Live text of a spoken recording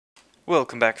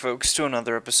Welcome back, folks, to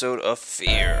another episode of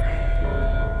F.E.A.R.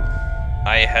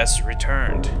 I has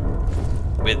returned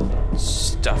with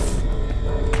stuff.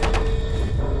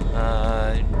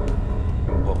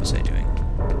 What was I doing?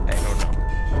 I don't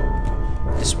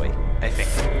know. This way, I think,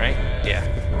 right? Yeah.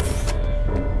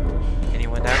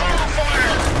 Anyone down here?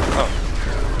 Oh.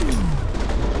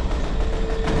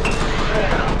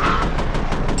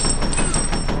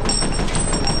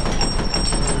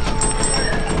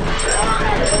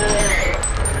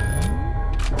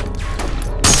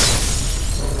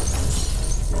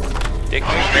 Big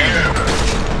move, man.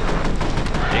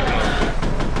 Big move.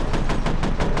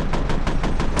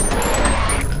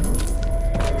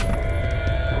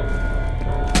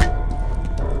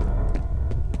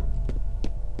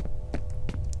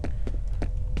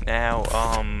 Now,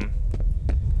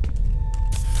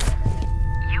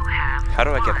 how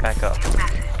do I get back up?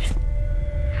 Message.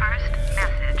 First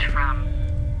message from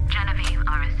Genevieve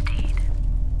Aristide.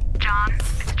 John,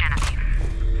 it's Genevieve.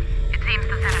 It seems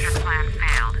the Senator's plan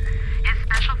failed. His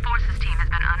Special Forces team has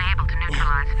been unable to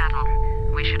neutralize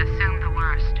F.E.A.R. We should assume the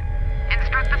worst.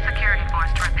 Instruct the security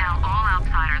force to repel all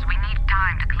outsiders. We need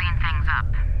time to clean things up.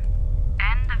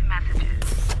 End of messages.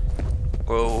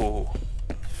 Whoa.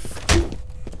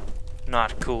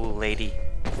 Not cool, lady.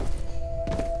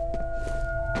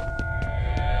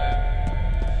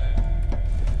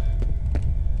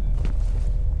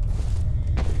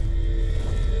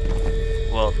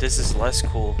 Well, this is less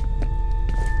cool.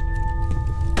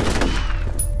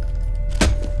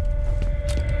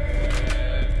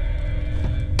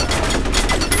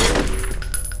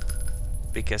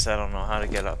 Because I don't know how to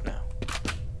get up now.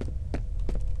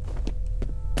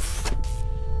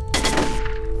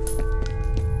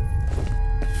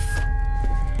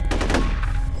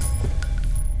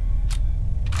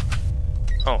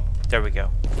 Oh, there we go.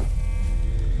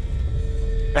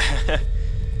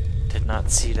 Did not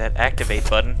see that activate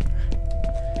button.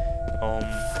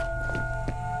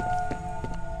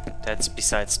 That's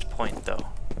besides the point though,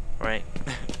 right?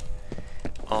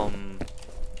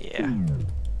 Yeah.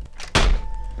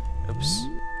 Oops.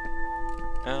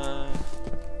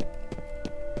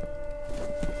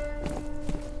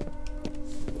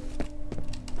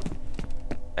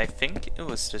 I think it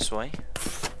was this way.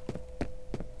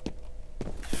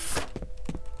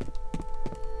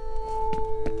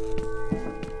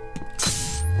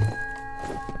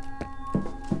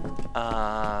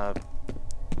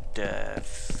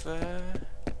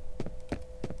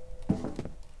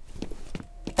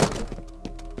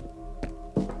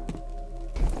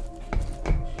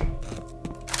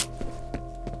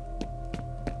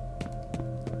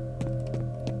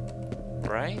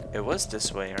 Right? It was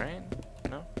this way, right?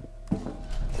 No?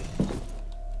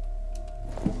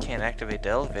 Can't activate the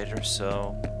elevator,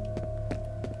 so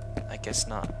I guess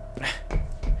not.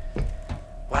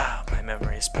 Wow, my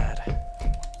memory is bad.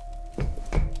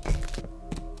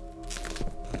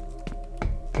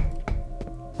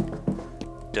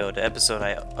 Though the episode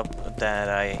that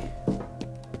I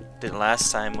did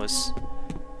last time was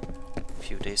a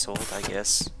few days old, I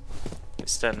guess.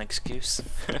 Is that an excuse?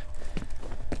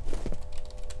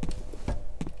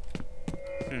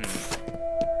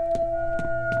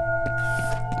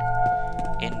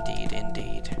 Indeed,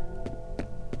 indeed.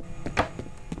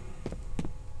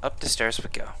 Up the stairs we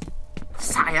go.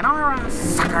 Sayonara,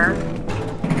 sucker.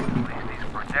 These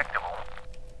predictable.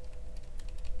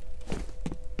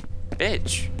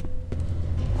 Bitch.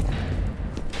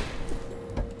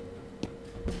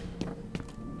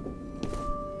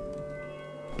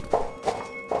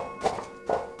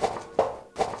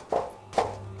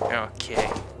 Okay.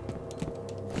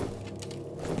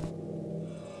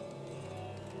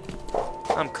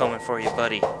 I'm coming for you,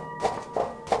 buddy.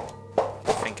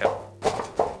 Think I'm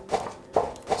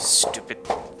stupid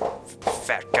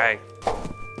fat guy.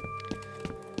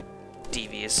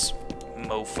 Devious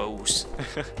mofos.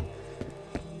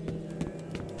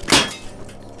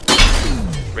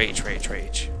 Rage, rage,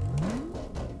 rage.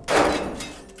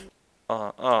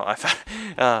 I found.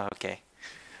 Okay.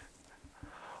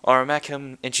 Our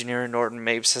Macam engineer Norton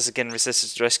Mapes has again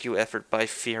resisted the rescue effort by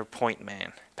F.E.A.R. Point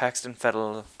Man. Paxton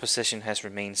Federal position has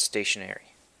remained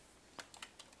stationary.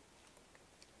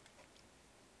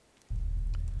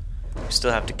 We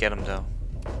still have to get him though.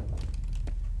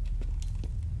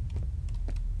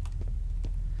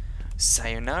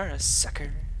 Sayonara,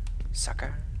 sucker.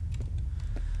 Sucker.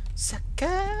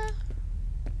 Sucker.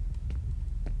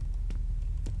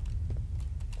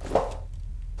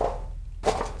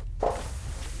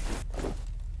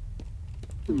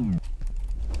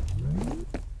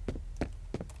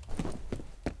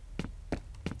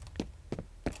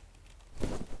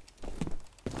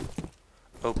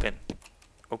 Open.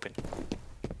 Open.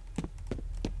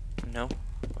 No?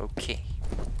 Okay.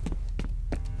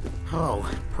 Oh,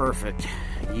 perfect.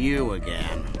 You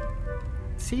again.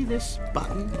 See this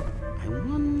button? I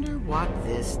wonder what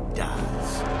this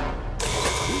does.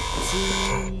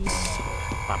 Oopsie.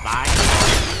 Bye-bye.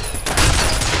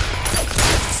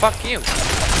 Fuck you!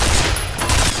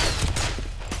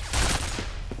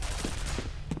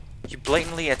 You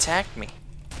blatantly attacked me.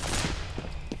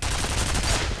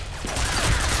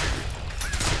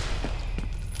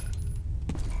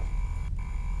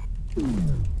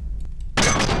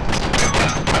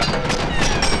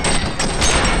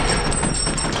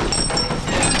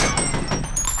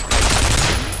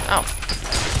 Ow.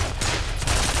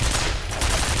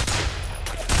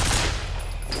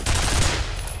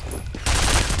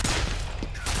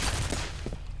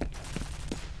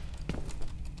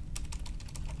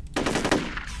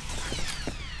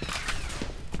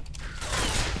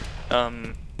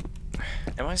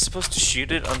 Am I supposed to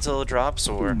shoot it until it drops,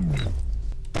 or?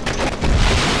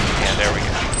 Yeah, there we go.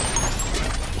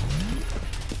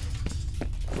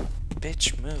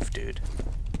 Bitch move, dude.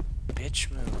 Bitch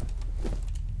move.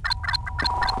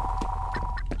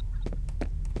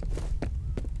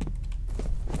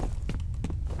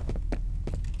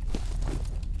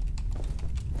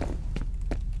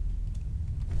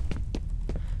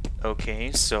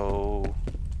 Okay, so...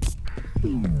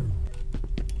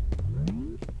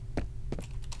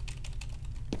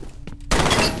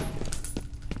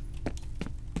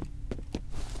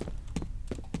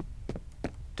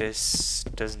 This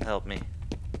doesn't help me.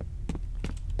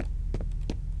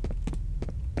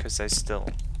 Because I still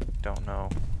don't know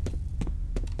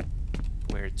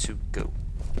where to go.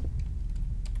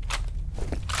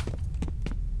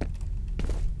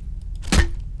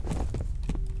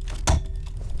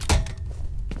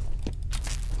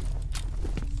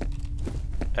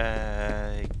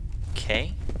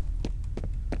 Okay.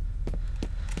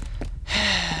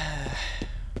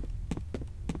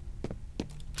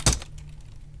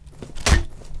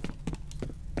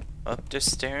 Up the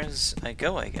stairs I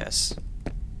go, I guess.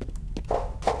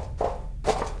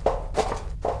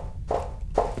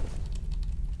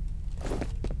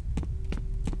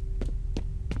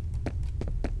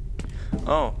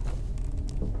 Oh.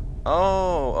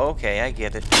 Oh, okay, I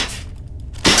get it.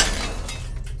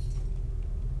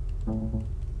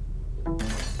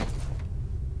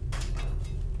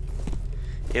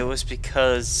 It was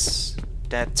because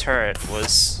that turret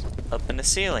was up in the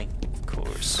ceiling, of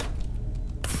course.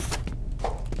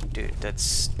 Dude, that's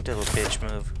still a bitch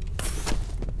move.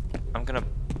 I'm gonna...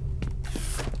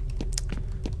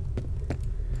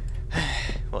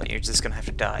 Well, you're just gonna have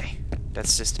to die.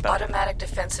 That's just about it. Automatic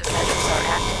defensive measures are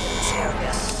active in this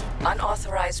area.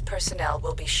 Unauthorized personnel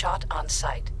will be shot on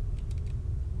sight.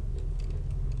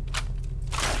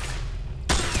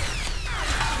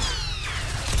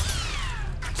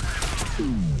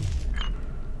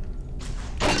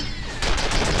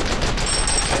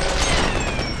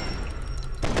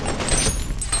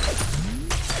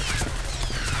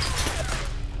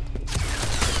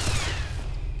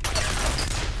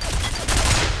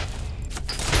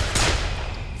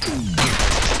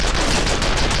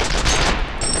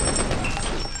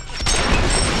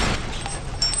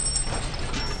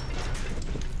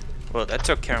 Well, that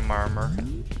took care of my armor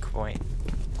quite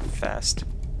fast.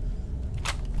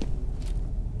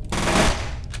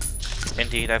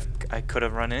 Indeed, I could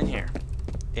have run in here.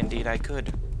 Indeed, I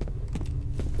could.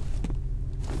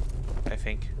 I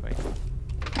think. Wait.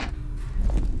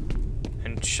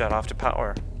 And shut off the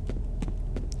power.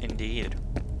 Indeed.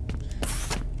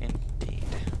 Indeed.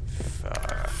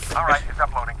 Fuck. Alright, it's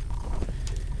uploading.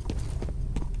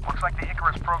 Looks like the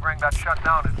Icarus program got shut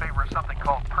down in favor of something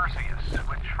called Perseus,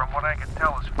 which, from what I can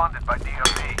tell, is funded by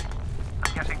DOD.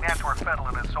 I'm guessing that's where Fettel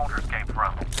and his soldiers came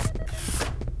from.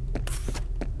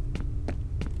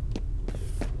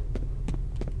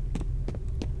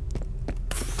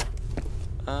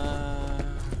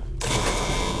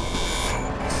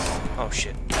 Oh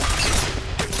shit.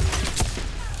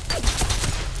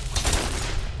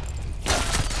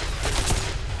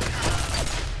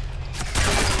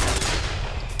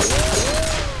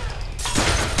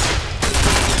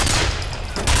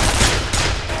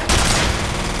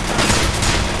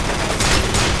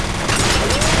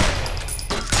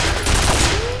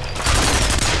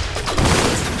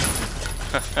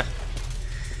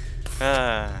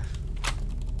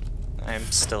 I'm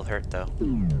still hurt though.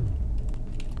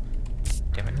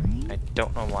 Damn it. I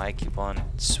don't know why I keep on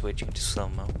switching to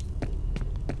slow-mo.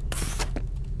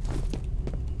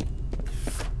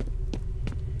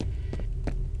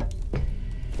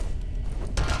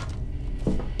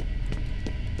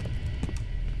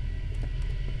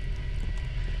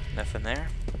 Nothing there.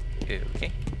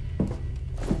 Okay.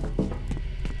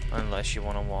 Unless you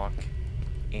want to walk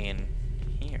in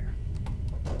here.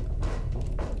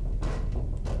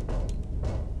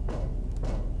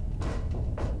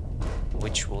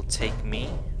 Which will take me.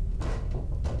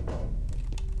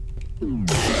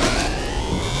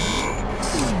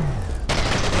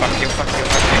 Fuck you, fuck you,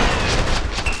 fuck you.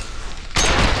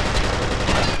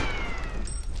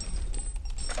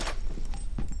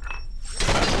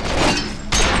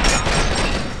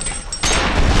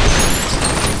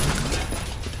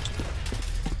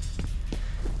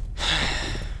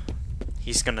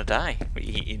 He's gonna die.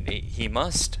 He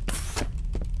must.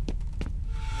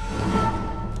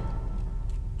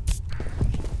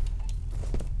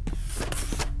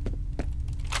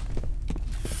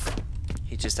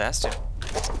 He just asked him.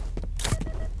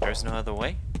 There's no other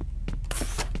way.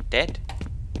 Dead.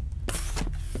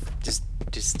 Just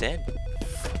dead.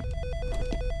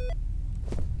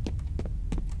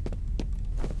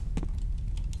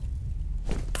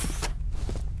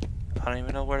 I don't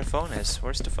even know where the phone is.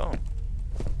 Where's the phone?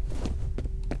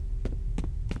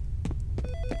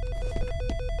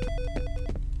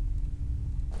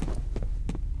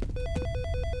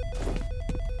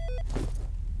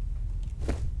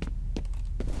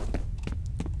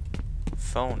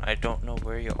 Phone, I don't know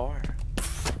where you are.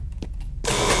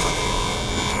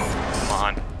 Come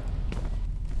on.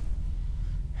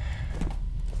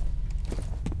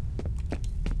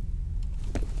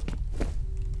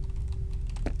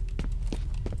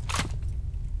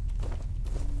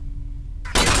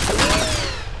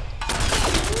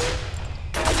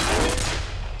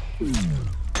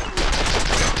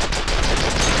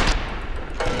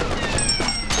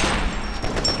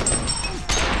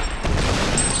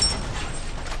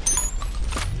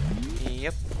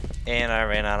 Yep, and I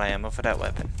ran out of ammo for that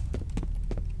weapon.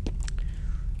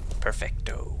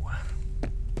 Perfecto.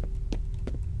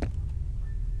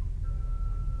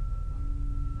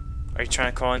 Are you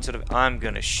trying to crawl into the... I'm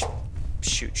gonna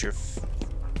shoot your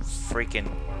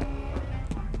freaking...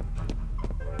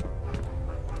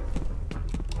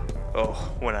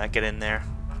 Oh, when I get in there,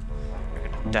 you're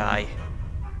gonna die.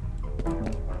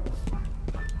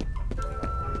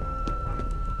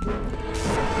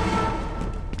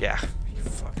 Yeah, you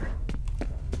fucker.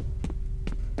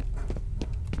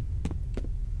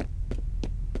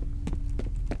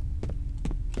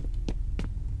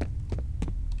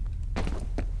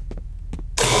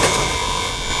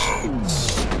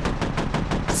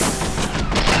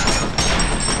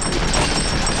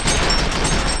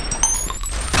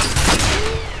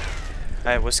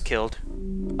 I was killed.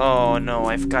 Oh no,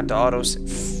 I forgot to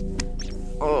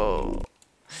Oh.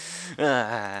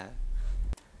 Ah.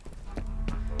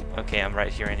 Okay, I'm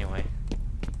right here anyway.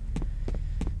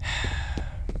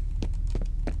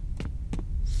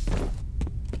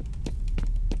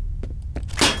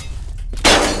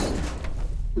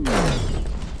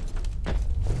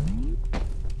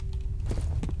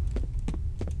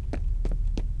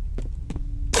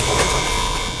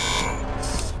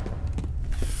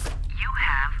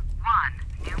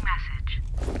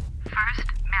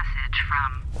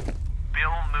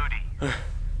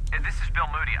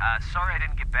 Sorry I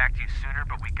didn't get back to you sooner,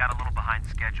 but we got a little behind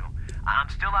schedule. I'm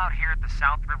still out here at the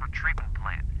South River Treatment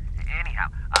Plant. Anyhow,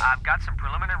 I've got some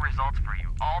preliminary results for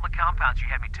you. All the compounds you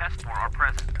had me test for are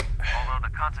present, although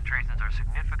the concentrations are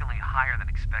significantly higher than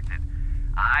expected.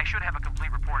 I should have a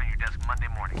complete report on your desk Monday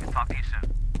morning. I'll talk to you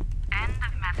soon. End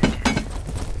of messages.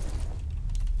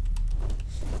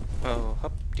 Oh,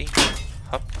 hop-dee,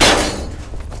 hop.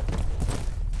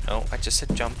 No, I just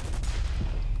said jump.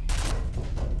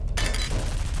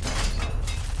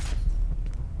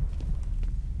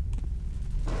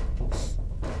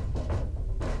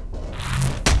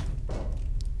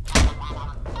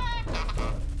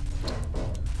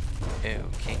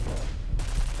 Okay.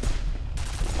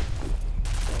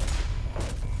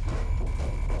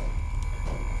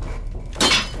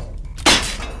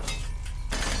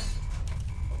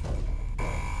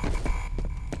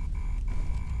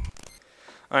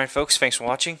 Alright folks, thanks for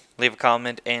watching. Leave a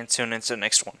comment and tune in to the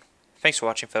next one. Thanks for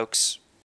watching folks.